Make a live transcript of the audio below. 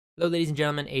Hello ladies and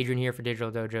gentlemen, Adrian here for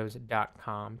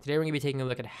digitaldojos.com. Today we're going to be taking a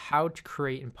look at how to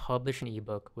create and publish an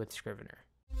ebook with Scrivener.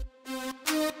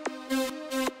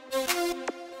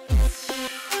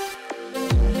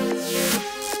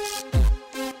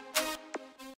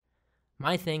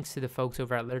 My thanks to the folks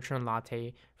over at Literature and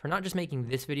Latte for not just making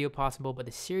this video possible, but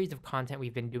the series of content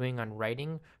we've been doing on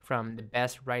writing, from the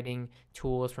best writing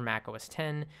tools for macOS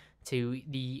 10 to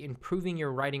the improving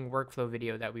your writing workflow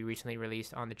video that we recently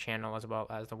released on the channel as well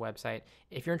as the website.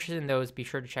 If you're interested in those, be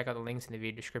sure to check out the links in the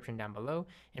video description down below.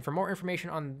 And for more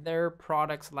information on their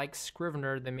products like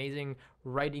Scrivener, the amazing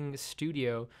writing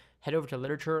studio, head over to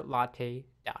literatureLatte.com.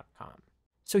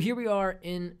 So here we are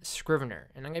in Scrivener,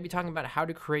 and I'm going to be talking about how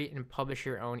to create and publish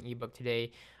your own ebook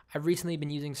today. I've recently been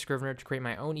using Scrivener to create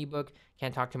my own ebook.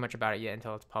 Can't talk too much about it yet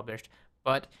until it's published,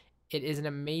 but it is an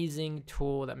amazing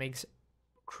tool that makes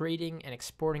creating and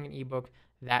exporting an ebook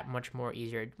that much more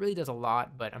easier. It really does a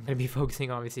lot, but I'm going to be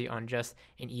focusing obviously on just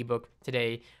an ebook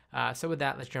today. So with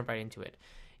that, let's jump right into it.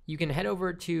 You can head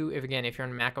over to, if you're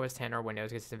on Mac OS 10 or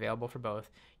Windows, because it's available for both,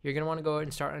 you're going to want to go ahead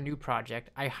and start a new project.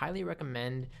 I highly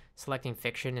recommend selecting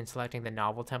fiction and selecting the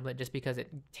novel template just because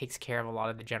it takes care of a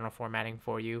lot of the general formatting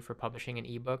for you for publishing an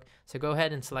ebook. So go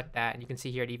ahead and select that, and you can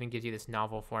see here it even gives you this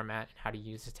novel format and how to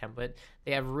use this template.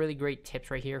 They have really great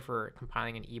tips right here for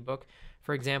compiling an ebook,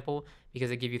 for example, because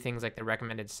they give you things like the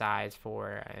recommended size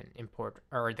for an import,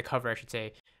 or the cover, I should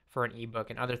say, for an ebook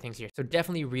and other things here. So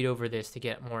definitely read over this to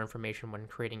get more information when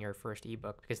creating your first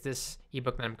ebook, because this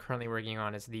ebook that I'm currently working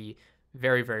on is the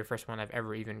very, very first one I've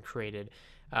ever even created.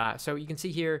 So you can see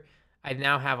here, I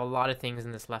now have a lot of things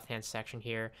in this left-hand section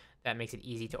here that makes it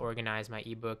easy to organize my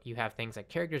ebook. You have things like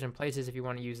characters and places if you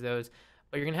want to use those,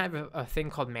 but you're gonna have a thing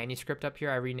called manuscript up here.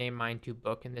 I renamed mine to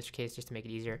book in this case just to make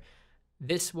it easier.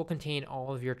 This will contain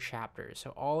all of your chapters. So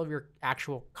all of your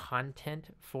actual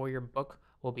content for your book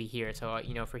will be here. So,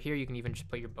 for here, you can even just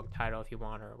put your book title if you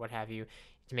want or what have you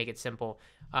to make it simple.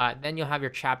 Then you'll have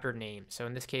your chapter name. So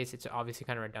in this case, it's obviously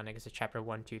kind of redundant because it's chapter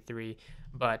 1, 2, 3.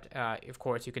 But of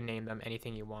course, you can name them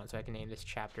anything you want. So I can name this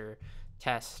chapter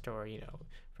test or,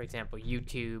 for example,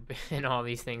 YouTube and all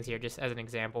these things here just as an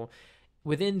example.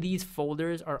 Within these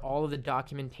folders are all of the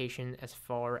documentation as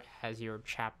far as your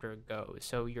chapter goes.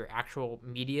 So your actual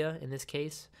media in this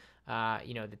case,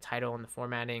 the title and the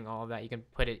formatting, all of that, you can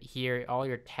put it here. All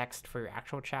your text for your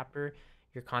actual chapter,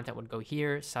 your content would go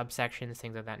here, subsections,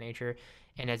 things of that nature.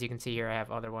 And as you can see here, I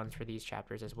have other ones for these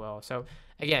chapters as well. So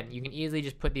again, you can easily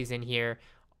just put these in here.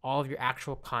 All of your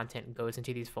actual content goes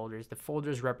into these folders. The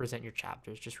folders represent your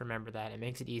chapters. Just remember that. It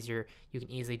makes it easier. You can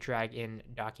easily drag in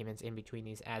documents in between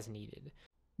these as needed.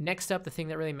 Next up, the thing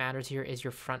that really matters here is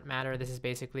your front matter. This is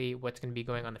basically what's going to be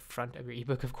going on the front of your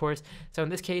ebook, of course. So in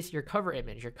this case, your cover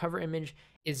image. Your cover image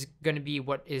is going to be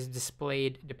what is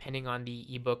displayed depending on the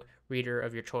ebook reader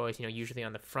of your choice, usually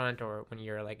on the front or when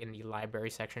you're like in the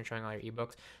library section showing all your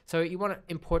ebooks. So you want to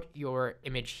import your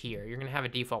image here. You're going to have a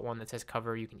default one that says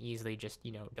cover. You can easily just,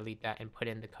 delete that and put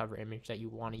in the cover image that you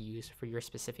want to use for your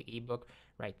specific ebook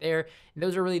right there. And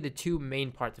those are really the two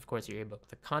main parts, of course, of your ebook: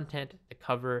 the content, the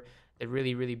cover, the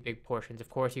really, really big portions. Of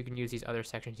course, you can use these other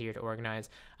sections here to organize.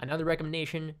 Another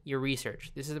recommendation, your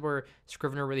research. This is where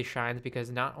Scrivener really shines because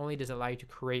not only does it allow you to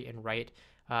create and write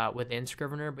within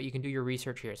Scrivener, but you can do your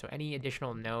research here. So any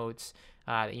additional notes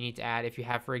that you need to add, if you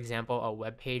have, for example, a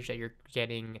web page that you're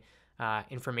getting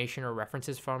information or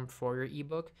references from for your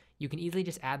ebook, you can easily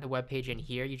just add the web page in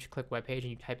here. You just click web page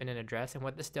and you type in an address, and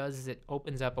what this does is it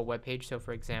opens up a web page. So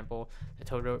for example,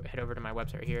 head over to my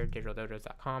website here,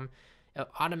 digitaldojos.com. It'll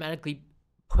automatically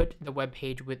put the web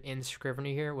page within Scrivener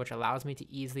here, which allows me to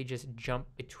easily just jump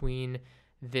between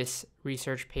this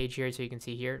research page here. So you can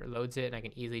see here, it loads it, and I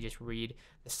can easily just read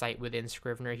the site within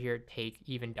Scrivener here, take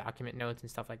even document notes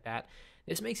and stuff like that.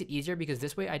 This makes it easier because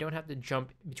this way I don't have to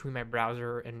jump between my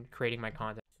browser and creating my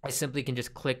content. I simply can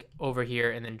just click over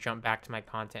here and then jump back to my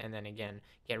content and then again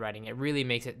get writing. It really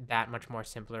makes it that much more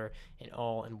simpler and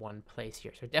all in one place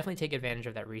here. So definitely take advantage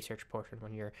of that research portion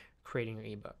when you're creating your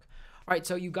ebook. All right,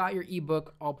 so you got your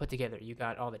ebook all put together. You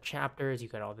got all the chapters, you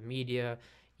got all the media,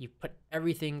 you put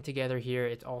everything together here.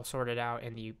 It's all sorted out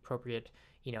in the appropriate,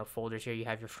 folders here. You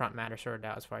have your front matter sorted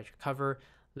out as far as your cover.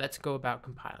 Let's go about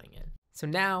compiling it. So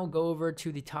now go over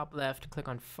to the top left, click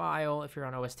on File. If you're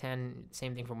on OS 10,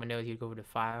 same thing for Windows, you'd go over to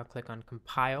File, click on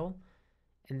Compile,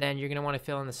 and then you're going to want to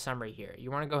fill in the summary here.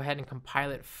 You want to go ahead and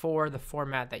compile it for the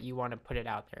format that you want to put it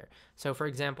out there. So for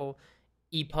example,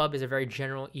 EPUB is a very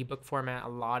general ebook format. A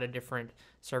lot of different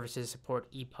services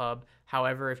support EPUB.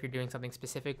 However, if you're doing something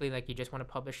specifically like you just want to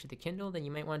publish to the Kindle, then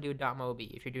you might want to do a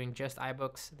 .mobi. If you're doing just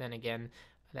iBooks, then again,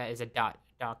 that is a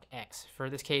 .docx. For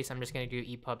this case, I'm just going to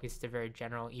do EPUB because it's a very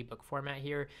general ebook format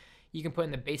here. You can put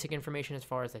in the basic information as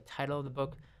far as the title of the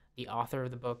book, the author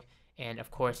of the book, and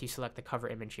of course you select the cover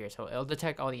image here. So it'll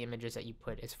detect all the images that you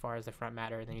put as far as the front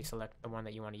matter, and then you select the one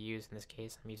that you want to use. In this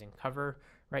case, I'm using cover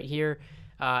right here,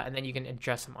 and then you can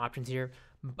adjust some options here.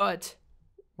 But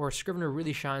where Scrivener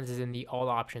really shines is in the all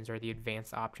options or the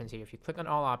advanced options here. If you click on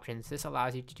all options, this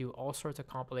allows you to do all sorts of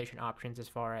compilation options as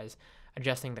far as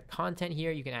adjusting the content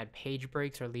here. You can add page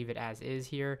breaks or leave it as is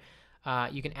here.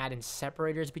 You can add in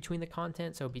separators between the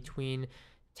content. So between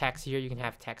text here, you can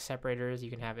have text separators.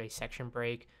 You can have a section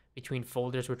break between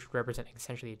folders, which represent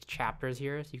essentially chapters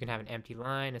here. So you can have an empty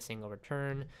line, a single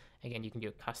return. Again, you can do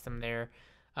a custom there.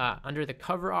 Under the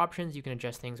cover options, you can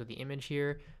adjust things with the image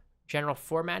here. General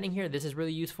formatting here, this is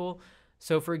really useful.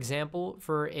 So for example,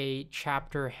 for a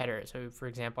chapter header, so for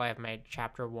example, I have my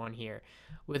chapter 1 here.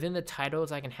 Within the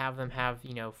titles, I can have them have,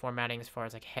 formatting as far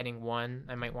as like heading 1.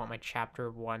 I might want my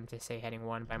chapter 1 to say heading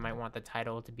 1, but I might want the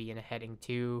title to be in a heading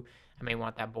 2. I may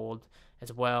want that bold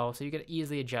as well. So you can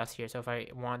easily adjust here. So if I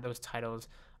want those titles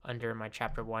under my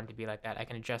chapter 1 to be like that, I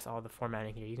can adjust all the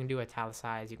formatting here. You can do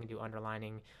italicize, you can do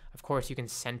underlining. Of course, you can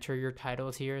center your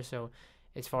titles here. So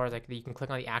as far as like you can click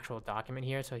on the actual document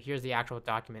here. So here's the actual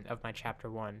document of my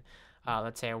chapter 1.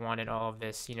 Let's say I wanted all of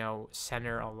this,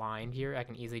 center aligned here. I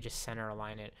can easily just center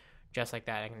align it just like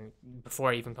that. I can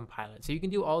before I even compile it. So you can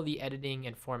do all the editing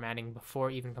and formatting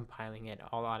before even compiling it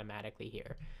all automatically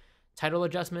here. Title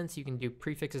adjustments, you can do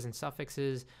prefixes and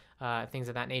suffixes, things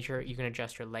of that nature. You can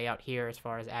adjust your layout here as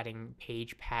far as adding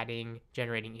page padding,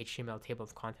 generating HTML table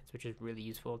of contents, which is really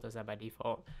useful. It does that by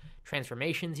default.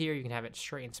 Transformations here, you can have it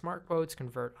straighten smart quotes,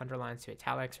 convert underlines to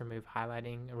italics, remove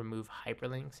highlighting, remove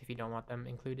hyperlinks if you don't want them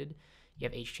included. You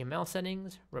have HTML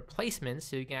settings, replacements,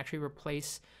 so you can actually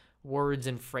replace words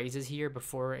and phrases here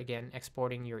before, again,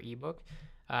 exporting your ebook.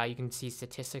 You can see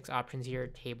statistics options here,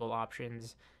 table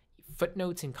options,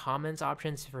 footnotes and comments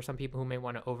options for some people who may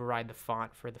want to override the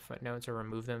font for the footnotes or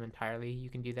remove them entirely. You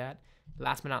can do that.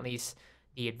 Last but not least,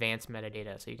 the advanced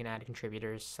metadata. So you can add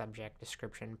contributors, subject,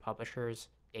 description, publishers,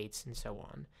 dates, and so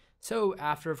on. So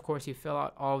after, of course, you fill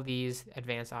out all of these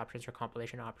advanced options or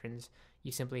compilation options,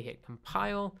 you simply hit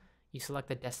compile. You select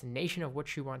the destination of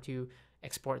which you want to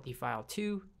export the file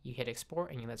to. You hit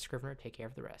export and you let Scrivener take care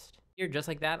of the rest. Here, just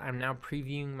like that, I'm now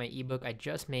previewing my ebook I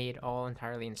just made all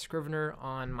entirely in Scrivener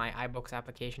on my iBooks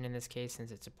application in this case,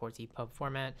 since it supports EPUB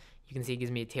format. You can see it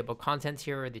gives me a table of contents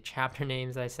here, or the chapter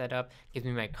names I set up. It gives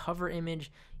me my cover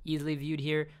image, easily viewed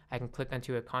here. I can click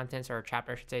onto a contents or a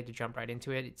chapter, I should say, to jump right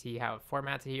into it, see how it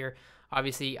formats it here.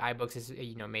 Obviously, iBooks is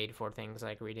made for things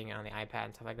like reading it on the iPad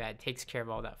and stuff like that. It takes care of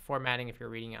all that formatting if you're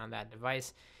reading it on that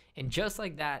device. And just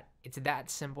like that, it's that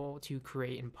simple to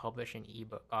create and publish an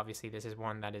ebook. Obviously, this is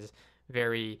one that is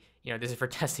very, this is for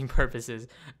testing purposes.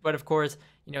 But of course,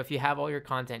 if you have all your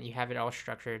content, you have it all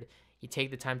structured, you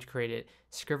take the time to create it,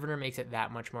 Scrivener makes it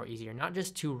that much more easier, not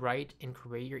just to write and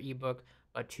create your ebook,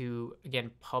 but to,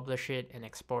 again, publish it and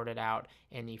export it out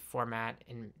in the format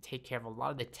and take care of a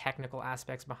lot of the technical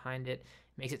aspects behind it.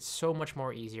 It makes it so much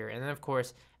more easier. And then, of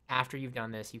course, after you've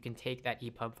done this, you can take that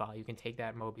EPUB file, you can take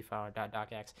that Mobi file or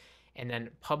 .docx, and then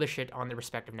publish it on the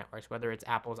respective networks, whether it's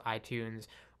Apple's iTunes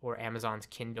or Amazon's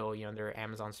Kindle, their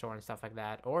Amazon store and stuff like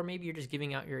that, or maybe you're just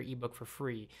giving out your ebook for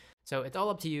free. So it's all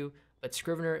up to you, but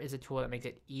Scrivener is a tool that makes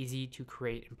it easy to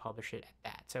create and publish it at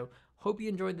that. So hope you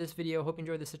enjoyed this video, hope you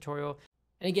enjoyed this tutorial.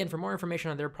 And again, for more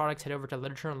information on their products, head over to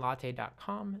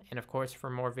literatureandlatte.com. And of course, for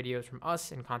more videos from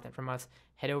us and content from us,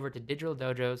 head over to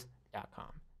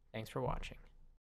digitaldojos.com. Thanks for watching.